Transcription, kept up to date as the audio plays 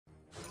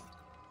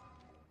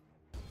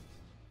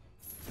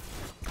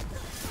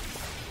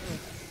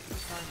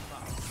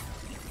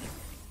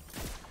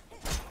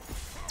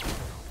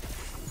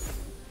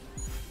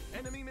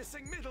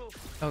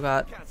Oh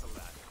god.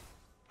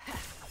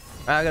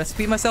 Alright, I gotta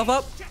speed myself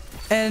up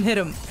and hit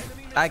him.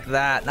 Like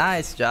that.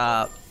 Nice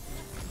job.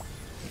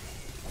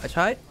 I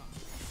tried.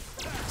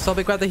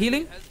 Sobek grab the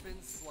healing.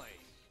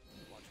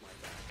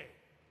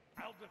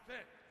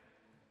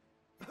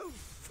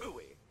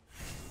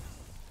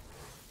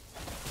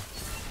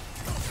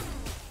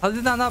 How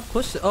did that not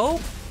push it?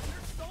 Oh!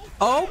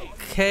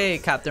 Okay,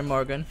 Captain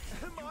Morgan.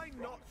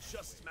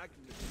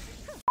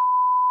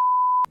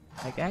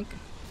 I gank.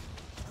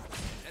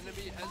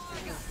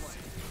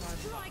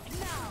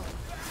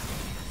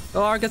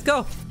 Go Argus,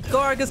 go! Go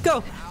Argus,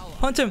 go!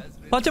 Punch him!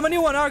 Punch him a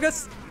new one,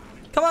 Argus!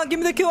 Come on, give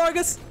me the kill,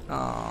 Argus!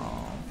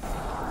 Oh.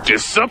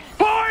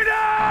 Disappointed!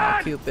 Oh,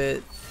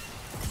 Cupid.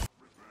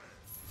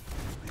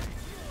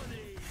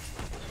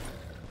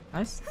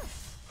 Nice.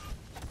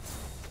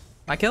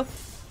 My kill?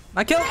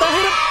 My kill! Don't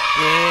hit him!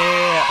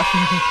 Yeah!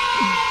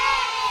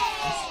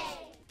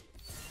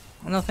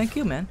 Oh, no, thank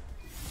you, man.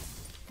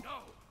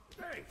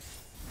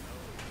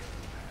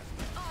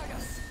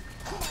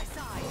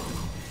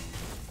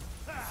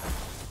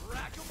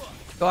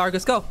 Go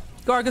Argus, go!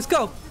 Go Argus,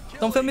 go!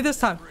 Don't fail me this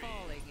time.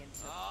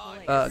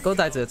 Go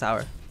die to the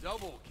tower.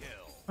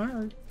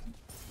 Alright.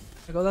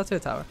 Go down to the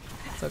tower.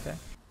 It's okay.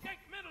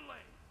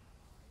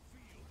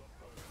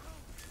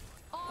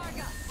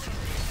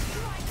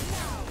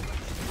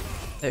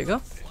 There you go.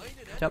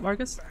 Good job,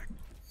 Argus.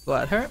 Go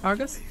at her,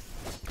 Argus.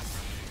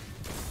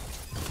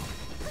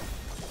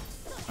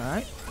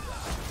 Alright.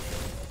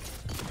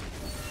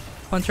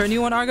 Punch her a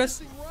new one,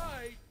 Argus.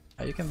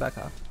 Alright, you can back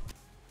off.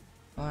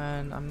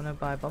 And I'm gonna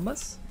buy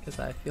Bombas because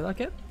I feel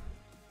like it.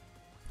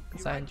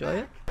 Because I enjoy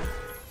it.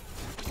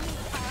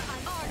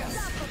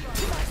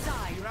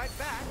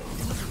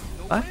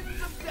 Bye.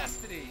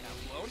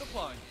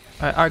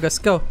 Alright, Argus,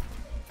 go.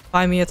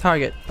 Find me a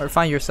target. Or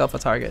find yourself a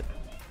target.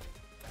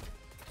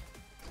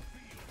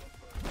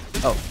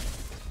 Oh.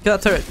 Kill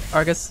that turret,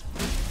 Argus.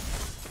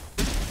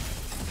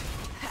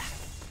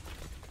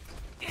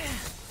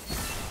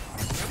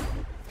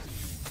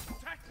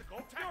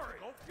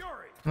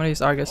 I'm gonna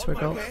use Argus for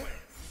gold.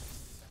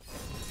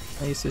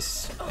 I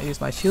use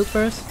my shield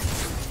first.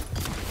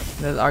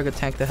 And then Argus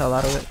tank the hell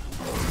out of it.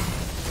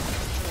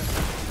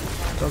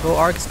 Go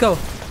Argus, go!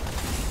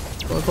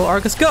 Go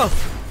Argus, go!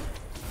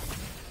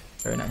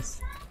 Very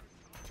nice.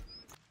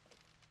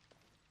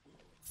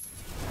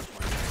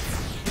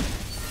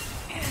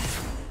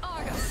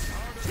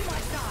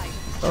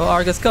 Go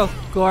Argus, go!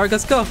 Go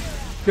Argus, go!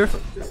 You're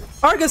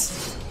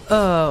Argus!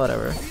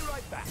 Whatever.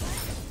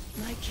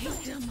 My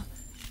kingdom.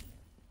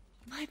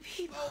 My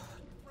people.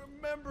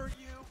 Remember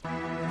you.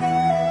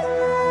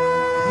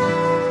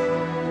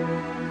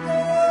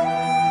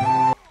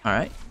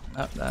 Alright.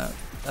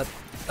 That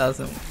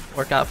doesn't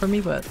work out for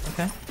me, but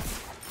okay.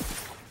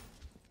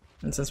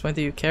 And since when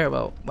do you care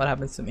about what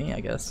happens to me, I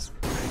guess?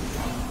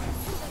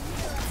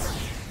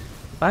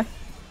 Bye.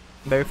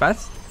 Very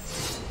fast.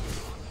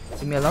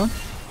 Leave me alone.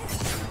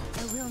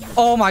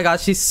 Oh my god,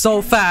 she's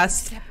so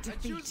fast!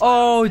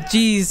 Oh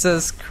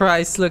Jesus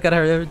Christ, look at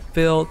her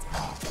build.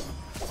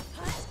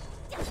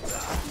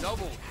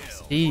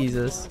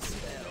 Jesus.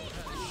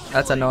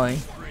 That's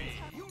annoying.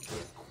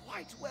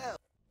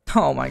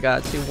 Oh my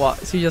god,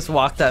 she just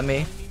walked at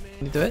me.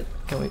 Can you do it?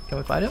 Can we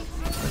fight him?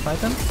 Can we fight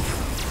them?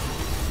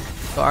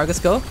 Go Argus,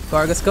 go! Go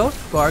Argus, go!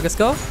 Go Argus,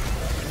 go!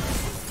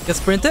 Get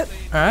sprinted.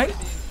 Alright.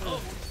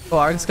 Go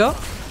Argus, go!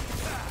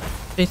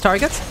 Change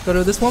targets. Go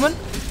to this woman.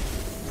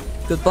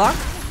 Good block.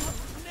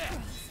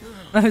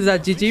 Is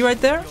that GG right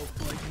there?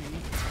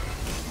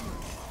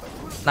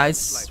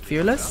 Nice,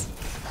 fearless.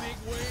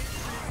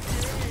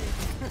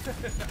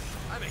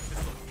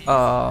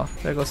 Oh,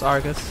 there goes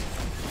Argus.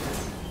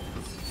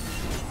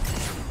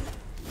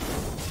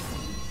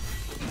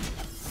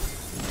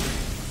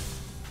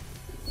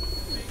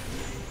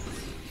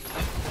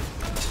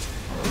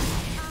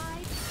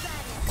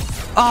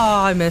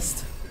 Oh, I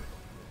missed.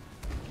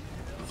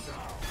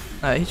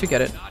 Alright, he should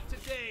get it.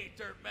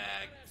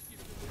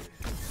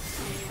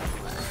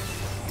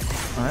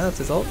 Alright, that's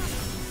his ult.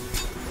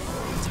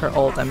 It's her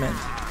ult, I meant.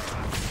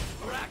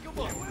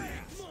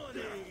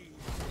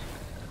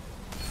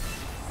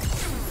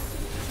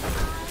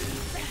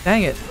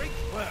 Dang it.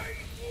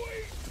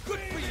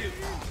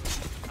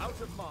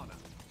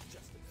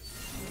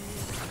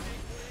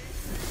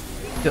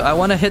 Dude, I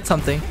want to hit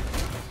something.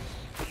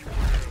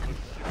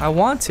 I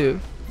want to.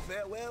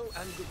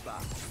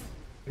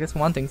 I guess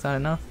one thing's not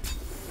enough.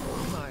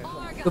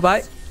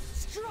 Goodbye.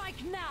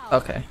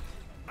 Okay.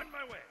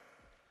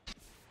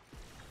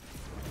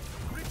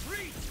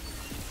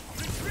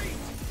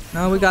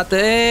 No, we got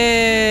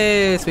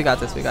this. We got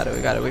this. We got it.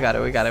 We got it. We got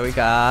it. We got it. We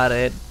got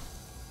it.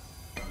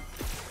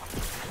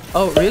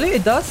 Oh, really?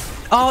 It does?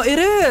 Oh, it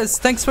is.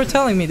 Thanks for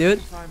telling me,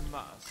 dude.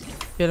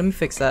 Here, let me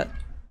fix that.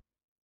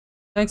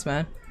 Thanks,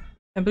 man.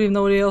 Can't believe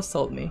nobody else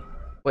told me.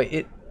 Wait,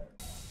 it.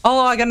 Oh,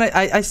 I got an.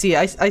 I see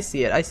it. I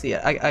see it. I see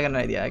it. I got an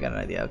idea. I got an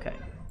idea. Okay.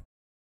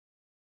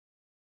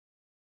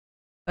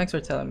 Thanks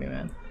for telling me,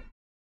 man.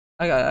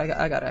 I got it.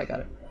 I got it. I got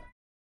it.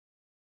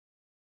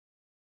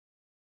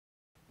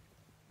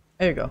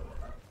 There you go.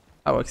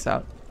 That works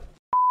out.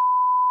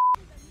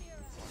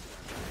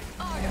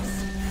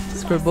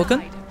 Screw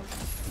Vulcan.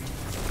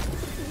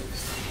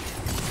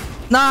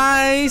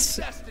 Nice!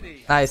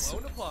 Nice.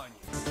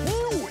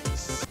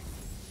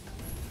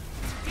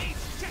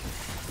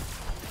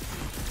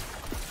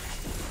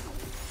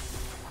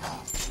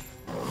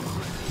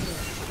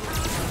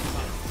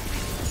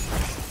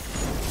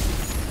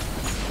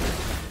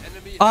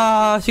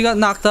 Ah, she got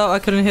knocked out. I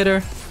couldn't hit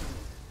her.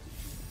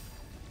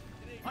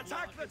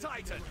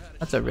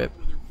 That's a rip.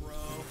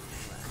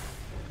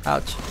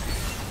 Ouch.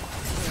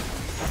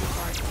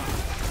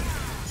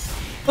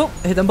 Oh,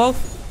 I hit them both.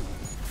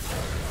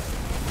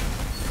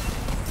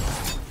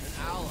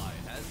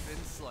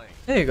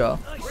 There you go.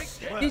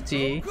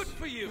 GG.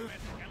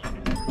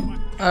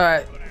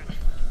 Alright.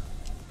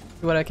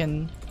 See what I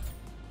can...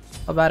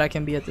 How bad I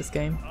can be at this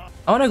game.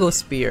 I wanna go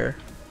spear.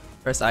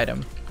 First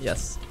item.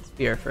 Yes.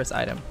 Spear, first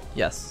item.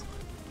 Yes.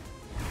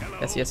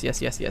 Yes, yes,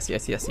 yes, yes, yes,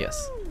 yes, yes,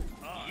 yes.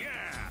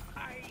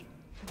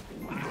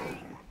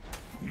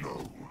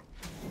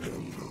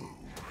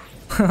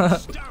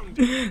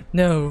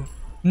 No.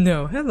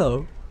 No,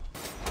 hello.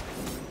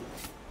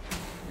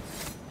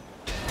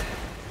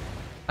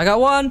 I got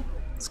one!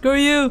 Screw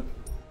you!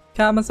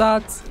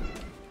 Kamazats.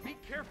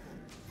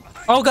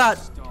 Oh god!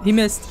 He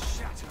missed.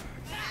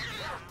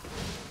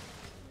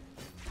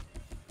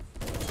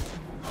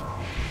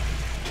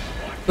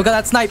 Look at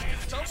that snipe!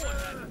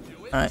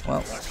 Alright,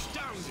 well.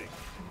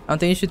 I don't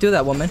think you should do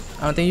that, woman.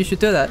 I don't think you should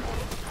do that.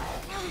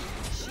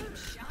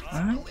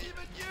 Alright.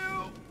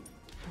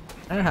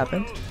 That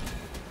happened.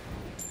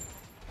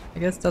 I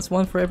guess that's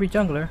one for every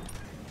jungler.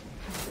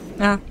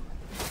 Yeah.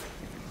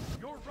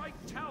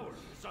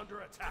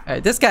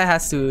 Alright, this guy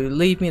has to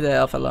leave me the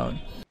elf alone.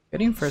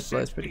 Getting first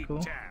blood is pretty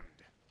cool.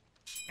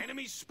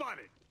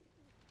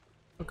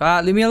 Oh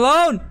god, leave me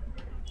alone!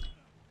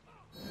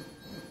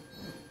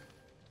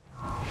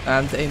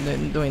 I'm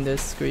doing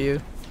this, screw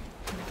you.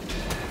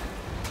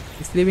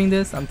 He's leaving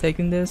this, I'm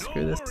taking this,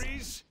 screw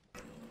this.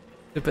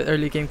 Stupid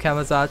early game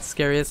Kamazat,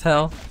 scary as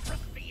hell.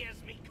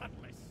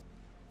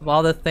 Of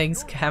all the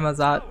things,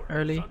 Kamazat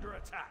early.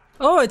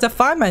 Oh, it's a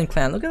 5-man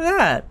clan, look at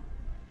that!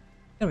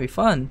 It's gonna be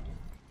fun.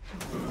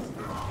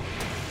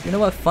 You know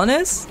what fun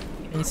is?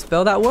 Can you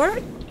spell that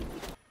word?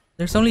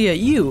 There's only a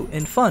U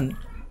in fun.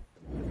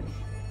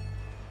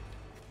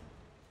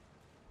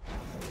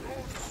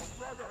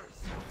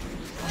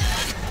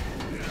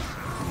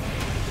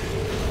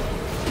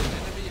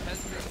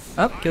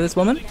 Up, kill this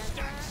woman.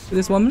 Kill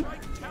this woman.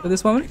 Kill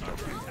this woman.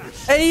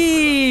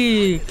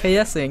 Hey!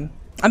 KSing.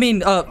 I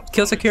mean,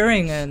 kill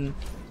securing and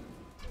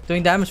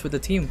doing damage with the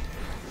team.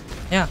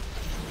 Yeah.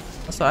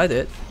 That's what I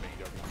did.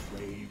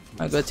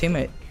 I'm a good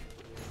teammate.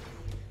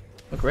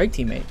 A great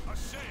teammate.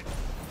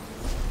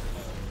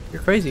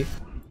 You're crazy.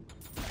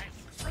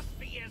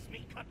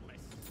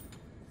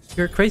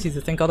 You're crazy to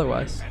think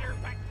otherwise.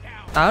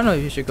 I don't know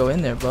if you should go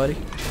in there, buddy.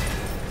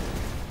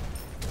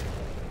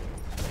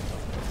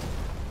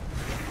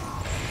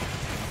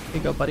 Here you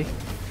go, buddy.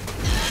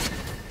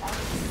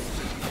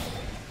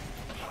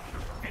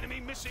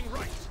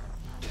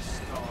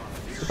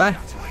 Goodbye.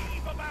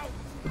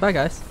 Goodbye,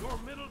 guys.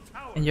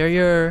 And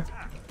your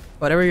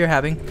whatever you're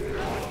having.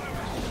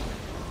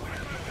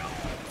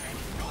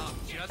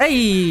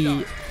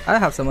 Hey! I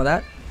have some of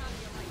that.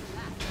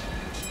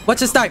 Watch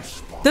this snipe!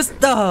 This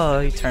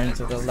he turns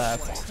to the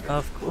left.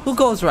 Who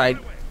goes right?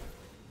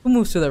 Who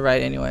moves to the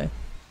right anyway?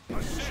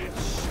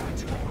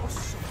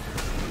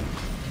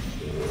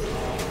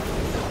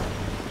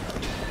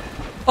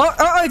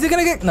 Oh, is he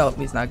gonna get? No,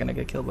 he's not gonna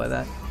get killed by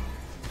that.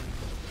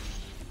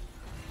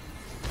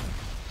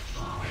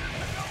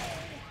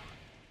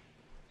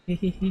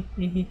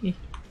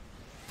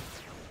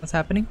 What's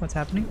happening? What's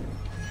happening?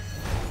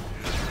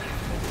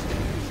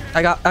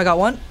 I got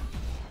one.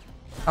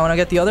 I wanna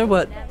get the other,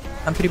 but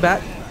I'm pretty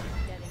bad.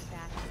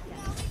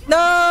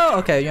 No!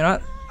 Okay, you know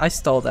what? I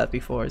stole that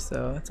before,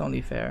 so it's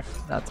only fair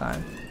that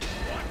time.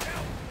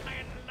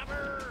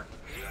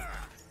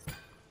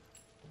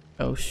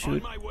 Oh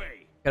shoot.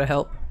 Gotta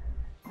help.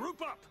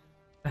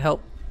 Gotta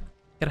help.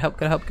 Gotta help,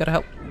 gotta help, gotta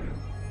help.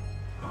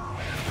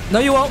 No,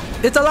 you won't!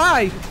 It's a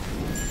lie!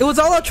 It was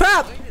all a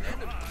trap!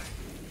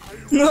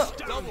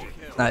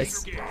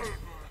 Nice.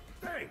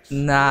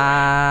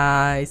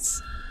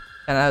 Nice.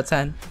 10 out of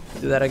 10.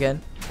 Do that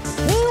again.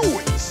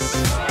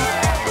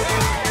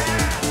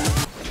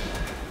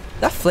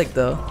 That flick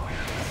though.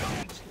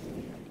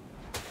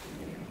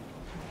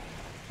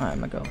 Alright, I'm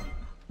gonna go.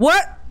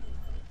 What?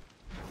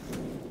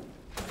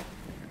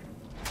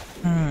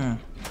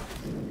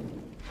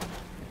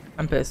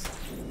 I'm pissed.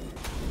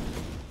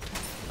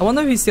 I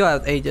wonder if he still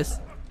has Aegis.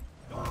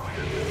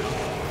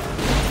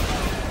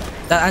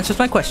 That answers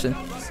my question.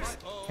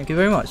 Thank you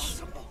very much.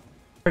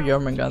 For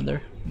Jormungandr.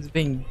 He's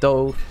being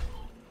dove.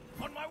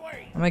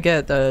 I'm gonna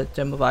get the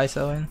Gem of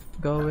ISO and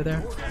go over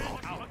there.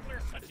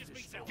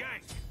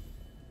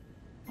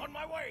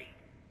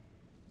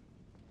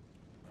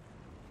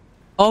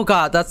 Oh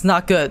god, that's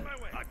not good.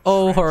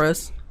 Oh,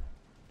 Horus.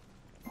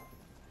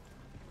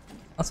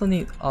 Also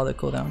need all the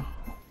cooldown.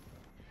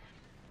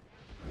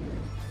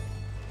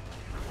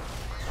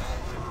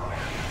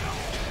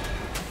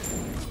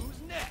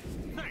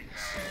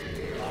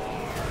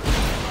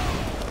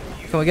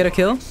 Can we get a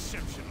kill?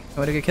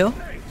 Can we get a kill?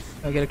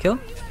 Can we get a kill?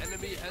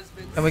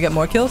 Can we get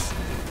more kills?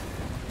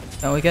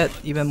 Can we get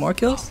even more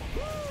kills?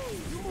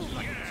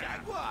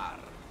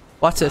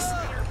 Watch this.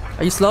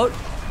 Are you slowed?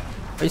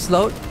 Are you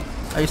slowed?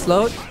 Are you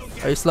slowed?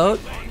 Are you slowed?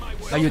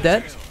 Are you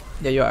dead?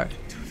 Yeah, you are.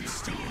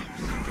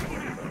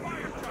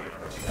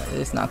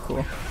 It's not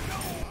cool.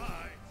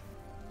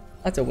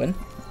 That's a win.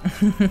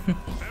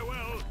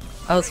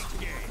 That was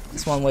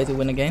just one way to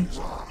win a game.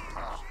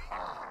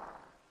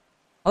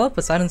 All of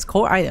Poseidon's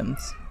core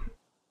items,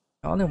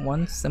 all in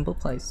one simple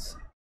place.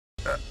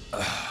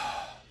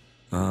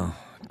 Oh,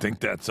 I think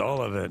that's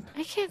all of it.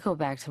 I can't go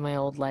back to my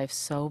old life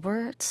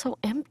sober. It's so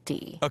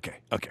empty. Okay.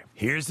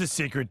 Here's the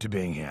secret to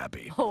being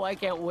happy. Oh, I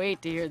can't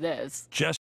wait to hear this. Just